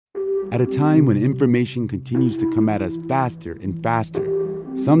At a time when information continues to come at us faster and faster,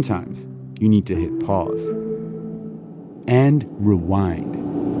 sometimes you need to hit pause and rewind.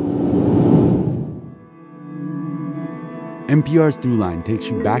 NPR's Throughline takes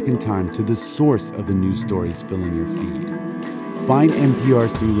you back in time to the source of the news stories filling your feed. Find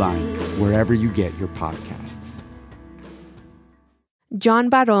NPR's Throughline wherever you get your podcasts. John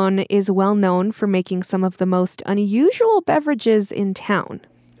Barron is well known for making some of the most unusual beverages in town.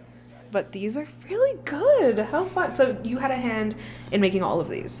 But these are really good. How fun. So you had a hand in making all of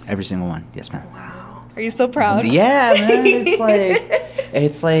these? Every single one. Yes, ma'am. Wow. Are you so proud? Yeah, man.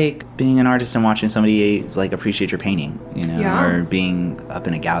 It's like being an artist and watching somebody like appreciate your painting, or being up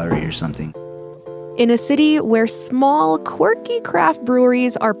in a gallery or something. In a city where small, quirky craft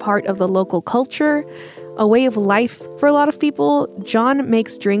breweries are part of the local culture, a way of life for a lot of people, John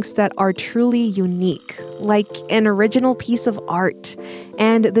makes drinks that are truly unique, like an original piece of art.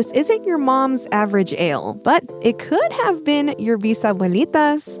 And this isn't your mom's average ale, but it could have been your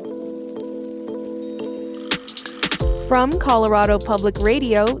bisabuelita's. From Colorado Public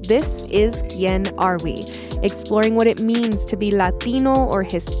Radio, this is ¿Quién Are We?, exploring what it means to be Latino or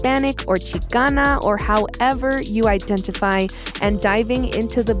Hispanic or Chicana or however you identify, and diving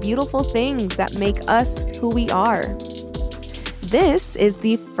into the beautiful things that make us who we are. This is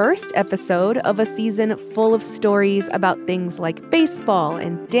the first episode of a season full of stories about things like baseball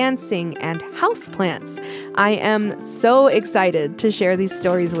and dancing and houseplants. I am so excited to share these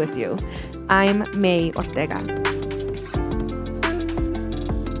stories with you. I'm May Ortega.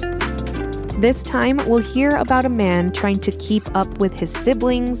 This time, we'll hear about a man trying to keep up with his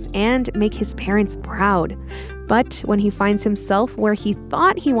siblings and make his parents proud. But when he finds himself where he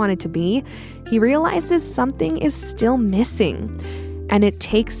thought he wanted to be, he realizes something is still missing. And it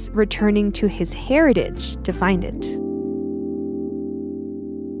takes returning to his heritage to find it.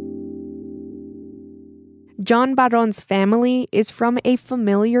 John Barron's family is from a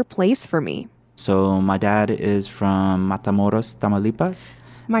familiar place for me. So my dad is from Matamoros, Tamaulipas.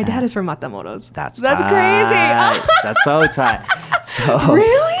 My dad is from Matamoros. That's crazy. That's so tight. So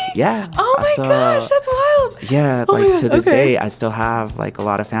really? Yeah. Oh my gosh, that's wild. Yeah, to this day, I still have a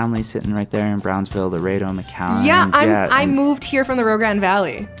lot of family sitting right there in Brownsville, Laredo, McAllen. Yeah, I moved here from the Rio Grande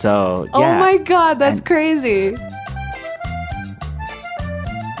Valley. So yeah. Oh my God, that's crazy.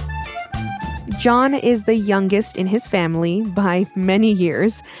 John is the youngest in his family by many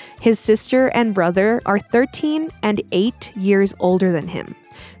years. His sister and brother are 13 and 8 years older than him.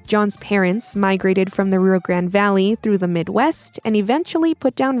 John's parents migrated from the Rio Grande Valley through the Midwest and eventually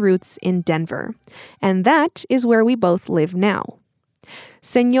put down roots in Denver. And that is where we both live now.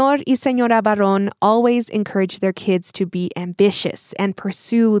 Señor y Señora Barron always encourage their kids to be ambitious and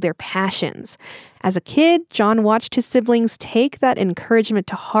pursue their passions. As a kid, John watched his siblings take that encouragement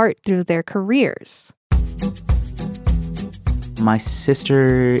to heart through their careers. My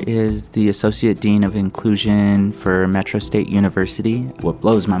sister is the Associate Dean of Inclusion for Metro State University. What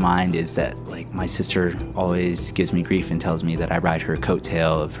blows my mind is that, my sister always gives me grief and tells me that I ride her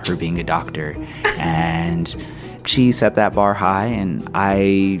coattail of her being a doctor. And she set that bar high, and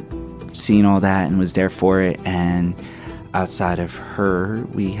I seen all that and was there for it. And outside of her,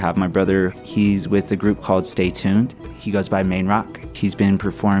 we have my brother. He's with a group called Stay Tuned. He goes by Main Rock. He's been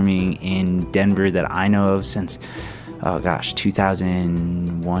performing in Denver that I know of since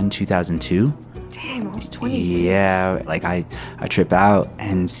 2001, 2002. Damn, almost 20 years. Yeah, I trip out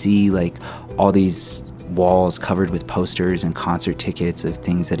and see all these walls covered with posters and concert tickets of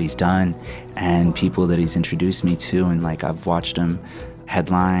things that he's done and people that he's introduced me to, and I've watched him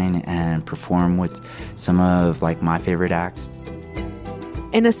headline and perform with some of my favorite acts.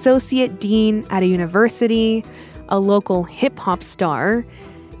 An associate dean at a university, a local hip-hop star,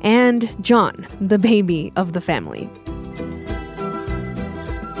 and John, the baby of the family.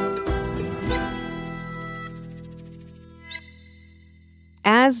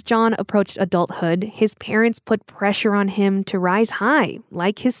 As John approached adulthood, his parents put pressure on him to rise high,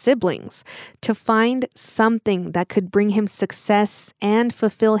 like his siblings, to find something that could bring him success and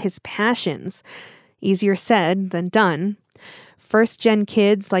fulfill his passions. Easier said than done. First-gen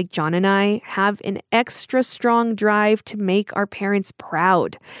kids like John and I have an extra strong drive to make our parents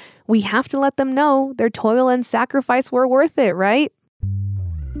proud. We have to let them know their toil and sacrifice were worth it, right?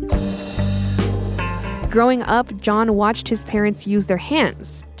 Growing up, John watched his parents use their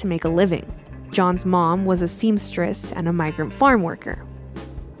hands to make a living. John's mom was a seamstress and a migrant farm worker.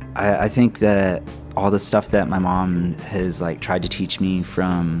 I think that all the stuff that my mom has tried to teach me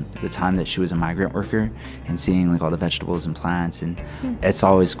from the time that she was a migrant worker and seeing all the vegetables and plants, and it's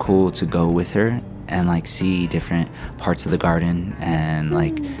always cool to go with her and like see different parts of the garden, and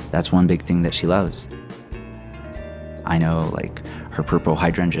like that's one big thing that she loves. I know like her purple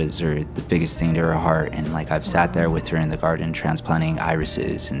hydrangeas are the biggest thing to her heart, and like I've sat there with her in the garden transplanting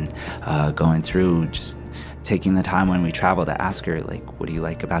irises and going through, just taking the time when we travel to ask her like, what do you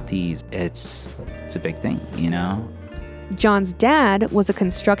like about these? It's a big thing, you know? John's dad was a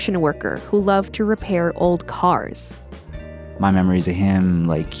construction worker who loved to repair old cars. My memories of him,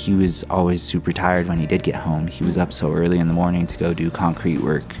 like he was always super tired when he did get home. He was up so early in the morning to go do concrete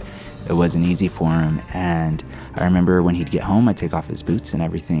work. It wasn't easy for him. And I remember when he'd get home, I'd take off his boots and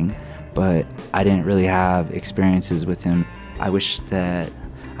everything, but I didn't really have experiences with him. I wish that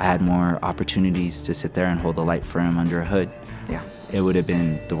I had more opportunities to sit there and hold the light for him under a hood. Yeah. It would have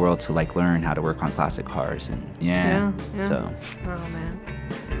been the world to like learn how to work on classic cars, and so. Oh man.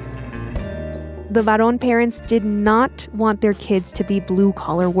 The Varon parents did not want their kids to be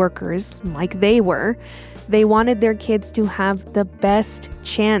blue-collar workers like they were. They wanted their kids to have the best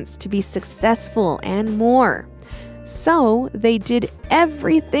chance to be successful and more. So they did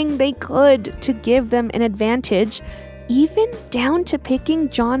everything they could to give them an advantage, even down to picking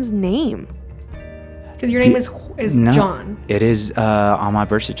John's name. So your name is No, John. It is, on my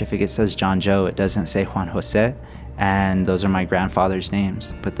birth certificate it says John Joe. It doesn't say Juan Jose. And those are my grandfather's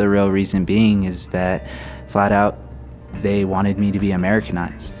names. But the real reason being is that flat out, they wanted me to be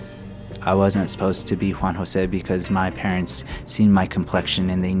Americanized. I wasn't supposed to be Juan Jose because my parents seen my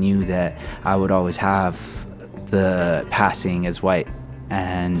complexion and they knew that I would always have the passing as white.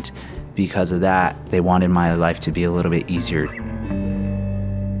 And because of that, they wanted my life to be a little bit easier.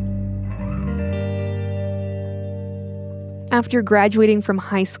 After graduating from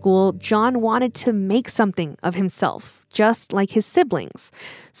high school, John wanted to make something of himself, just like his siblings.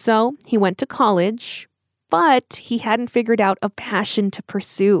 So he went to college, but he hadn't figured out a passion to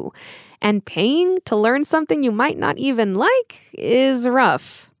pursue. And paying to learn something you might not even like is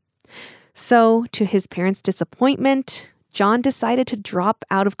rough. So, to his parents' disappointment, John decided to drop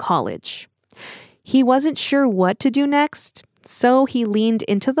out of college. He wasn't sure what to do next, so he leaned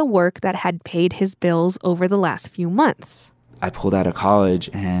into the work that had paid his bills over the last few months. I pulled out of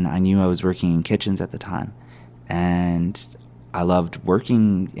college and I knew I was working in kitchens at the time. And I loved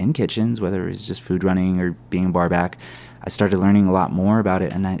working in kitchens, whether it was just food running or being a bar back. I started learning a lot more about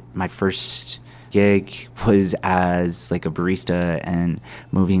it. And my first gig was as like a barista, and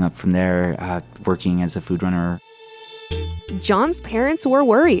moving up from there, working as a food runner. John's parents were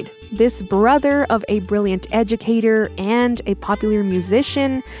worried. This brother of a brilliant educator and a popular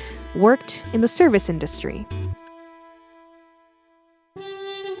musician worked in the service industry.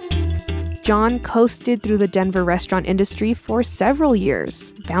 John coasted through the Denver restaurant industry for several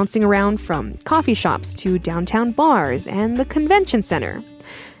years, bouncing around from coffee shops to downtown bars and the convention center.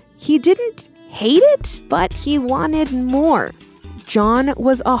 He didn't hate it, but he wanted more. John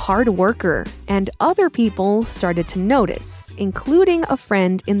was a hard worker, and other people started to notice, including a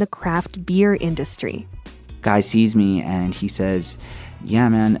friend in the craft beer industry. Guy sees me and he says, yeah,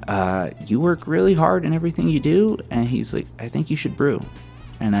 man, you work really hard in everything you do. And he's like, I think you should brew.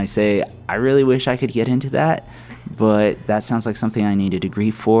 And I say, I really wish I could get into that, but that sounds like something I need a degree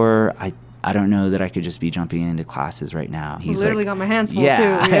for. I don't know that I could just be jumping into classes right now. He's literally got my hands full too.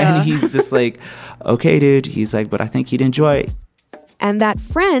 Yeah, And he's just like, okay, dude. He's like, but I think you'd enjoy it. And that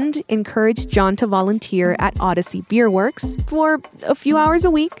friend encouraged John to volunteer at Odyssey Beer Works for a few hours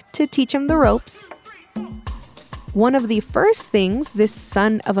a week to teach him the ropes. One of the first things this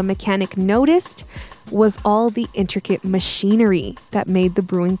son of a mechanic noticed was all the intricate machinery that made the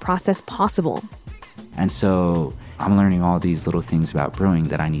brewing process possible. And so I'm learning all these little things about brewing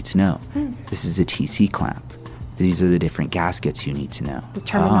that I need to know. This is a TC clamp. These are the different gaskets you need to know. The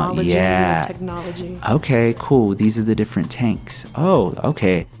terminology, the technology. Okay, cool. These are the different tanks. Oh,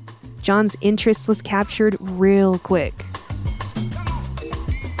 okay. John's interest was captured real quick.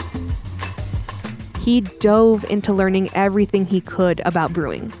 He dove into learning everything he could about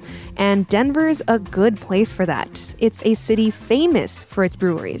brewing. And Denver's a good place for that. It's a city famous for its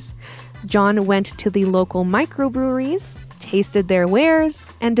breweries. John went to the local microbreweries, tasted their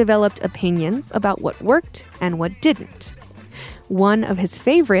wares, and developed opinions about what worked and what didn't. One of his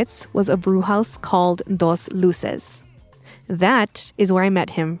favorites was a brewhouse called Dos Luces. That is where I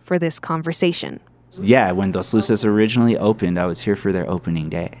met him for this conversation. Yeah, when Dos Luces originally opened, I was here for their opening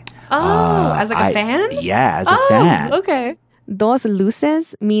day. Oh, as like a fan? Yeah, as a fan. Okay. Dos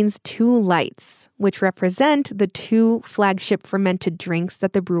Luces means two lights, which represent the two flagship fermented drinks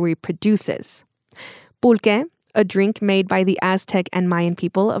that the brewery produces. Pulque, a drink made by the Aztec and Mayan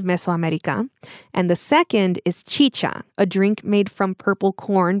people of Mesoamerica. And the second is chicha, a drink made from purple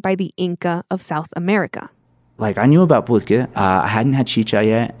corn by the Inca of South America. Like, I knew about pulque. I hadn't had chicha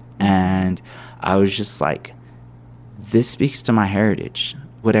yet, and I was just like, this speaks to my heritage.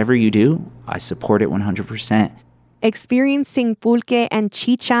 Whatever you do, I support it 100%. Experiencing pulque and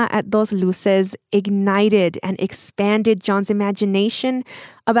chicha at Dos Luces ignited and expanded John's imagination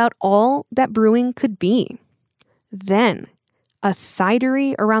about all that brewing could be. Then, a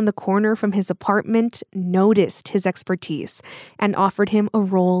cidery around the corner from his apartment noticed his expertise and offered him a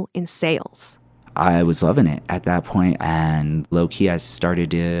role in sales. I was loving it at that point, and low-key I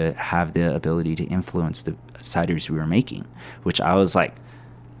started to have the ability to influence the ciders we were making, which I was like,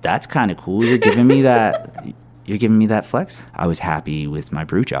 that's kind of cool. You're giving me that flex. I was happy with my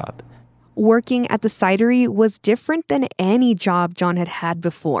brew job. Working at the cidery was different than any job John had had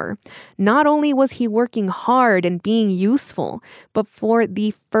before. Not only was he working hard and being useful, but for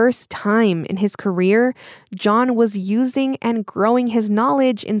the first time in his career, John was using and growing his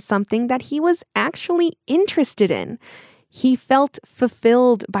knowledge in something that he was actually interested in. He felt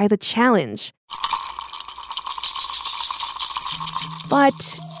fulfilled by the challenge.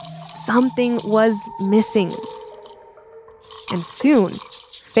 But something was missing. And soon,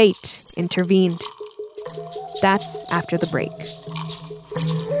 fate intervened. That's after the break.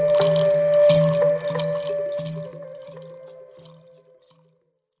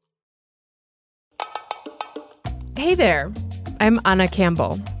 Hey there, I'm Anna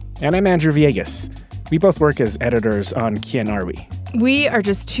Campbell. And I'm Andrew Viegas. We both work as editors on Quién Are We? We are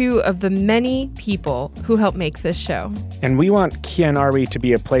just two of the many people who help make this show. And we want Quién Are We to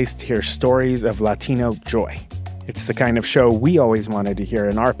be a place to hear stories of Latino joy. It's the kind of show we always wanted to hear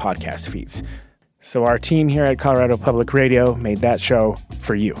in our podcast feeds. So our team here at Colorado Public Radio made that show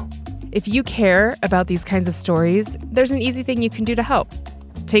for you. If you care about these kinds of stories, there's an easy thing you can do to help.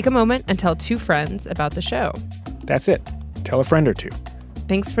 Take a moment and tell two friends about the show. That's it. Tell a friend or two.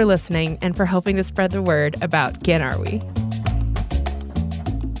 Thanks for listening and for helping to spread the word about Quién Are We?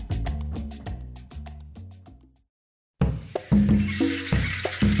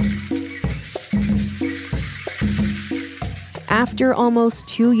 After almost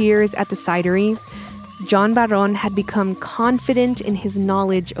 2 years at the cidery, John Barron had become confident in his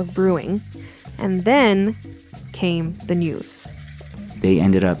knowledge of brewing. And then came the news. They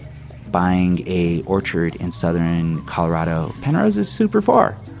ended up buying a orchard in southern Colorado. Penrose is super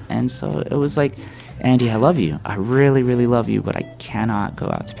far. And so it was like, Andy, I love you. I really, really love you, but I cannot go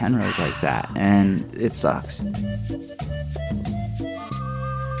out to Penrose like that. And it sucks.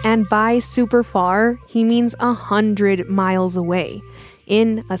 And by super far, he means 100 miles away.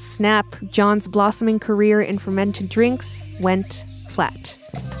 In a snap, John's blossoming career in fermented drinks went flat.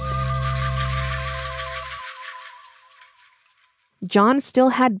 John still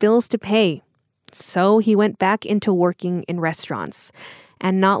had bills to pay, so he went back into working in restaurants.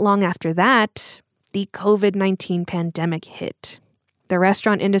 And not long after that, the COVID-19 pandemic hit. The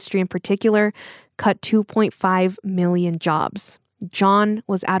restaurant industry in particular cut 2.5 million jobs. John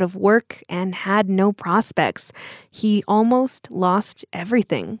was out of work and had no prospects. He almost lost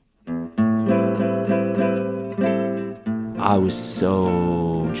everything. I was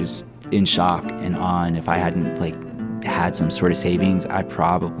so just in shock and awe. And if I hadn't had some sort of savings, I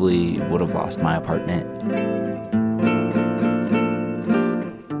probably would have lost my apartment.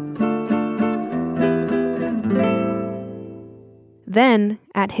 Then,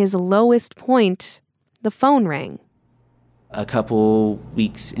 at his lowest point, the phone rang. A couple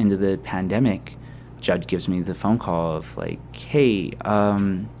weeks into the pandemic, Judd gives me the phone call of hey,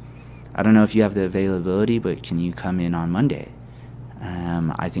 I don't know if you have the availability, but can you come in on Monday?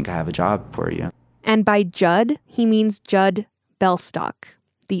 I think I have a job for you. And by Judd, he means Judd Bellstock,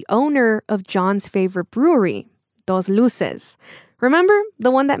 the owner of John's favorite brewery, Dos Luces. Remember,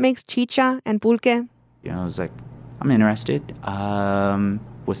 the one that makes chicha and pulque? I was like, I'm interested.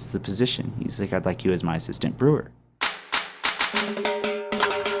 What's the position? He's like, I'd like you as my assistant brewer.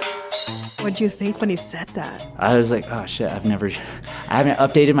 What'd you think when he said that? I was like, oh shit, I haven't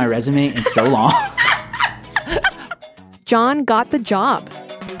updated my resume in so long. John got the job.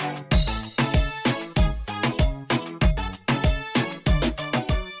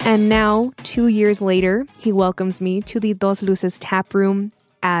 And now, 2 years later, he welcomes me to the Dos Luces tap room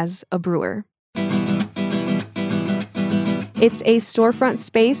as a brewer. It's a storefront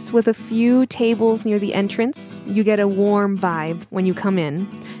space with a few tables near the entrance. You get a warm vibe when you come in.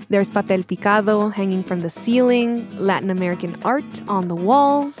 There's papel picado hanging from the ceiling, Latin American art on the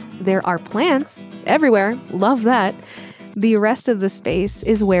walls. There are plants everywhere. Love that. The rest of the space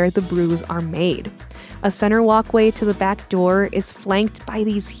is where the brews are made. A center walkway to the back door is flanked by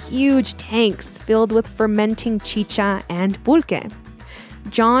these huge tanks filled with fermenting chicha and pulque.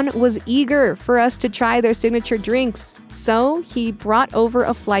 John was eager for us to try their signature drinks, so he brought over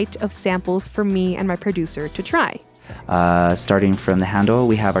a flight of samples for me and my producer to try. Starting from the handle,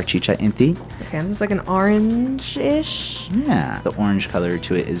 we have our chicha inti. Okay, this is like an orange-ish. Yeah, the orange color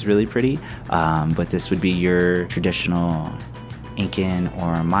to it is really pretty, but this would be your traditional Incan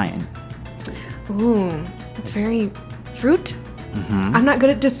or Mayan. Ooh, it's very fruit. Mm-hmm. I'm not good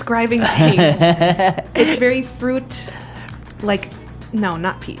at describing taste. It's very fruit, like, no,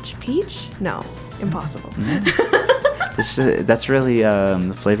 not peach. Peach? No, impossible. Mm-hmm. That's really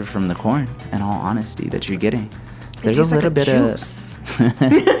the flavor from the corn, in all honesty, that you're getting. There's a little bit juice.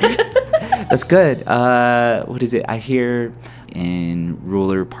 That's good. What is it? I hear in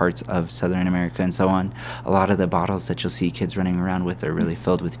rural parts of Southern America and so on, a lot of the bottles that you'll see kids running around with are really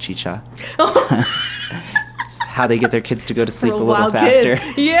filled with chicha. It's how they get their kids to go to sleep a little faster.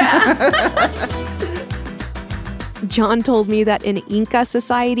 Kid. Yeah. John told me that in Inca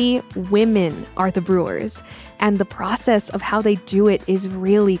society, women are the brewers, and the process of how they do it is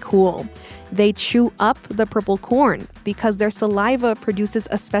really cool. They chew up the purple corn because their saliva produces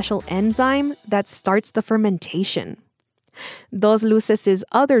a special enzyme that starts the fermentation. Dos Luces'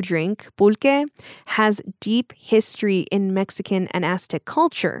 other drink, pulque, has deep history in Mexican and Aztec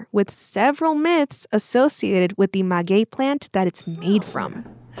culture, with several myths associated with the maguey plant that it's made from.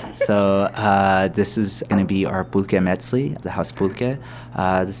 So this is going to be our pulque metzli, the house pulque.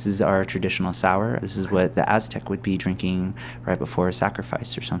 This is our traditional sour. This is what the Aztec would be drinking right before a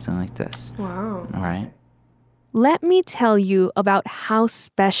sacrifice or something like this. Wow. All right. Let me tell you about how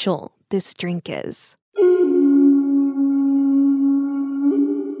special this drink is.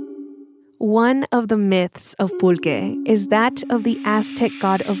 One of the myths of pulque is that of the Aztec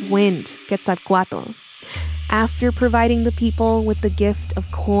god of wind, Quetzalcoatl. After providing the people with the gift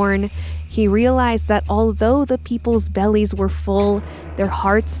of corn, he realized that although the people's bellies were full, their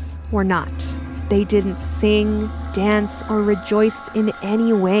hearts were not. They didn't sing, dance, or rejoice in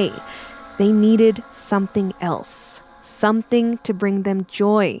any way. They needed something else, something to bring them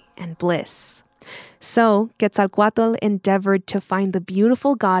joy and bliss. So Quetzalcoatl endeavored to find the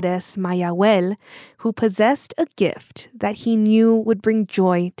beautiful goddess Mayahuel, who possessed a gift that he knew would bring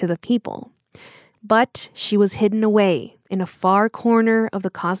joy to the people. But she was hidden away in a far corner of the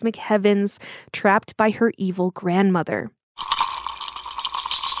cosmic heavens, trapped by her evil grandmother.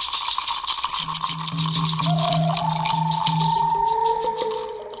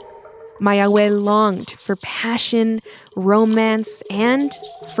 Mayahuel longed for passion, romance, and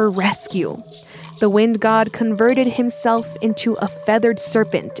for rescue. The wind god converted himself into a feathered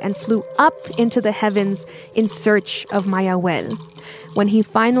serpent and flew up into the heavens in search of Mayahuel. When he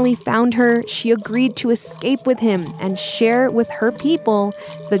finally found her, she agreed to escape with him and share with her people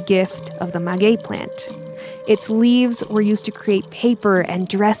the gift of the maguey plant. Its leaves were used to create paper and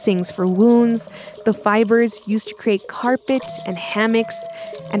dressings for wounds. The fibers used to create carpet and hammocks.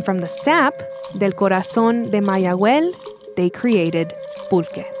 And from the sap, del corazón de Mayahuel, they created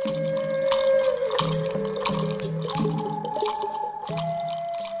pulque.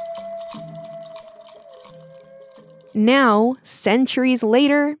 Now, centuries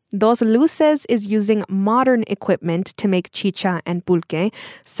later, Dos Luces is using modern equipment to make chicha and pulque,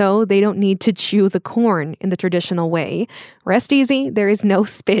 so they don't need to chew the corn in the traditional way. Rest easy, there is no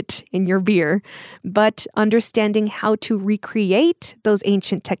spit in your beer. But understanding how to recreate those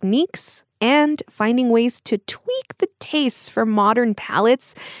ancient techniques and finding ways to tweak the tastes for modern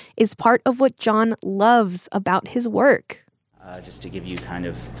palates is part of what John loves about his work. Just to give you kind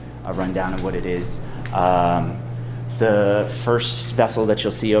of a rundown of what it is. The first vessel that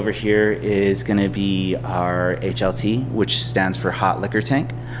you'll see over here is going to be our HLT, which stands for hot liquor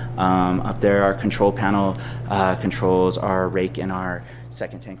tank. Up there, our control panel controls our rake and our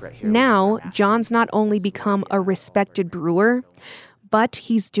second tank right here. Now, John's not only become a respected brewer, but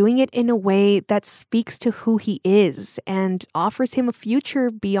he's doing it in a way that speaks to who he is and offers him a future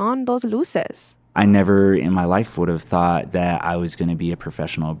beyond Dos Luces. I never in my life would have thought that I was going to be a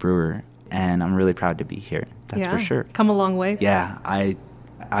professional brewer. And I'm really proud to be here. That's for sure. Come a long way. Yeah, I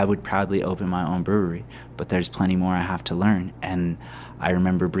would proudly open my own brewery, but there's plenty more I have to learn. And I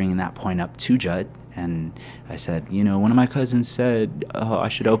remember bringing that point up to Judd, and I said, one of my cousins said, I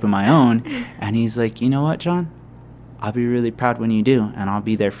should open my own. And he's like, you know what, John? I'll be really proud when you do, and I'll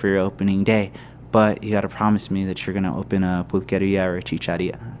be there for your opening day. But you got to promise me that you're going to open a pulqueria or a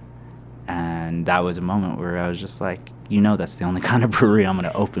chicharia. And that was a moment where I was just like, that's the only kind of brewery I'm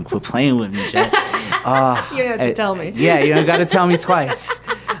going to open. Quit playing with me, Jeff. You don't have to tell me. Yeah, you don't got to tell me twice.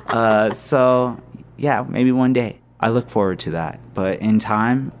 So, yeah, maybe one day. I look forward to that. But in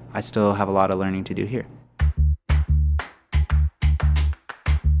time, I still have a lot of learning to do here.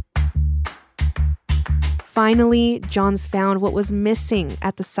 Finally, John's found what was missing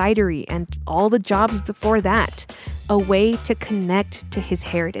at the cidery and all the jobs before that, a way to connect to his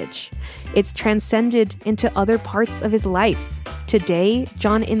heritage. It's transcended into other parts of his life. Today,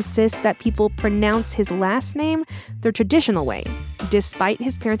 John insists that people pronounce his last name the traditional way, despite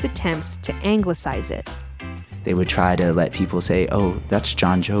his parents' attempts to anglicize it. They would try to let people say, oh, that's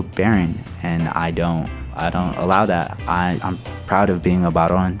John Joe Barron, and I don't allow that. I'm proud of being a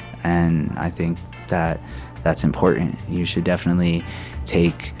Baron, and I think that's important. You should definitely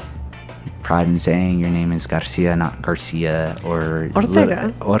take pride in saying your name is Garcia, not Garcia or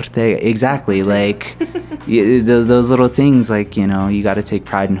Ortega. Ortega, exactly. Like those little things, like, you know, you got to take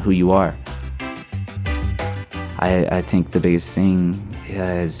pride in who you are. I think the biggest thing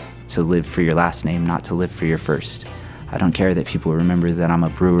is to live for your last name, not to live for your first. I don't care that people remember that I'm a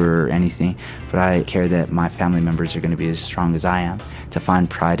brewer or anything, but I care that my family members are going to be as strong as I am, to find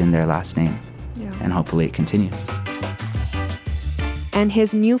pride in their last name. Yeah. And hopefully it continues. And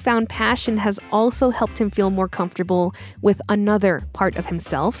his newfound passion has also helped him feel more comfortable with another part of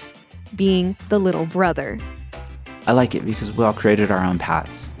himself, being the little brother. I like it because we all created our own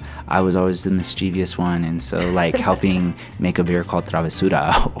paths. I was always the mischievous one, and so like helping make a beer called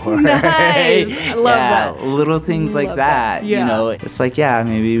Travesura, or nice. I love that. Little things like that. Yeah. You know, it's like, yeah,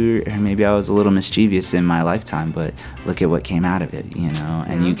 maybe I was a little mischievous in my lifetime, but look at what came out of it, you know.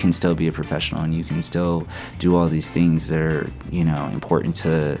 And you can still be a professional, and you can still do all these things that are, you know, important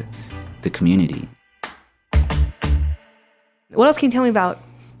to the community. What else can you tell me about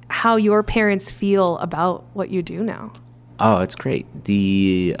how your parents feel about what you do now? Oh, it's great.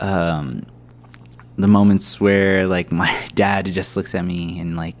 The moments where like my dad just looks at me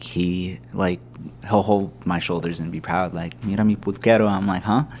and like he'll hold my shoulders and be proud, like, mira mi pulquero. I'm like,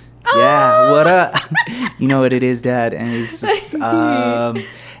 huh? Oh! Yeah, what up? You know what it is, Dad? And it's just and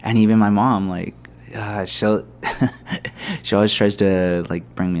even my mom, like, she always tries to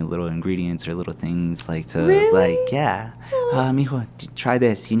like bring me little ingredients or little things, like to like, yeah, mijo, try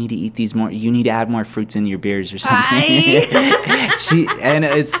this. You need to eat these more. You need to add more fruits in your beers or something.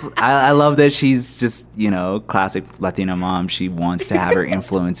 I love that she's just, you know, classic Latina mom. She wants to have her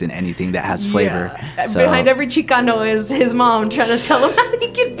influence in anything that has flavor. Yeah. So, behind every Chicano is his mom trying to tell him how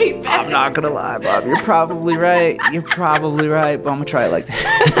he can be better. I'm not gonna lie, Bob. You're probably right. But I'm gonna try it like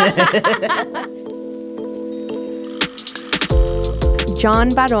that. John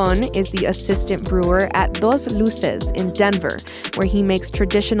Baron is the assistant brewer at Dos Luces in Denver, where he makes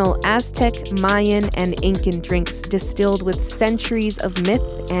traditional Aztec, Mayan, and Incan drinks distilled with centuries of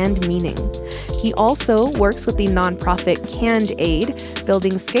myth and meaning. He also works with the nonprofit Canned Aid,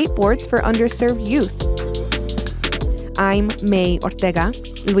 building skateboards for underserved youth. I'm May Ortega.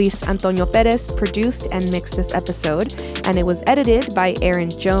 Luis Antonio Perez produced and mixed this episode, and it was edited by Aaron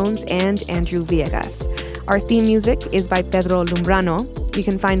Jones and Andrew Villegas. Our theme music is by Pedro Lumbrano. You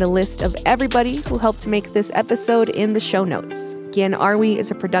can find a list of everybody who helped make this episode in the show notes. Quién Are We is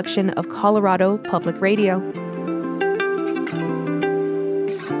a production of Colorado Public Radio.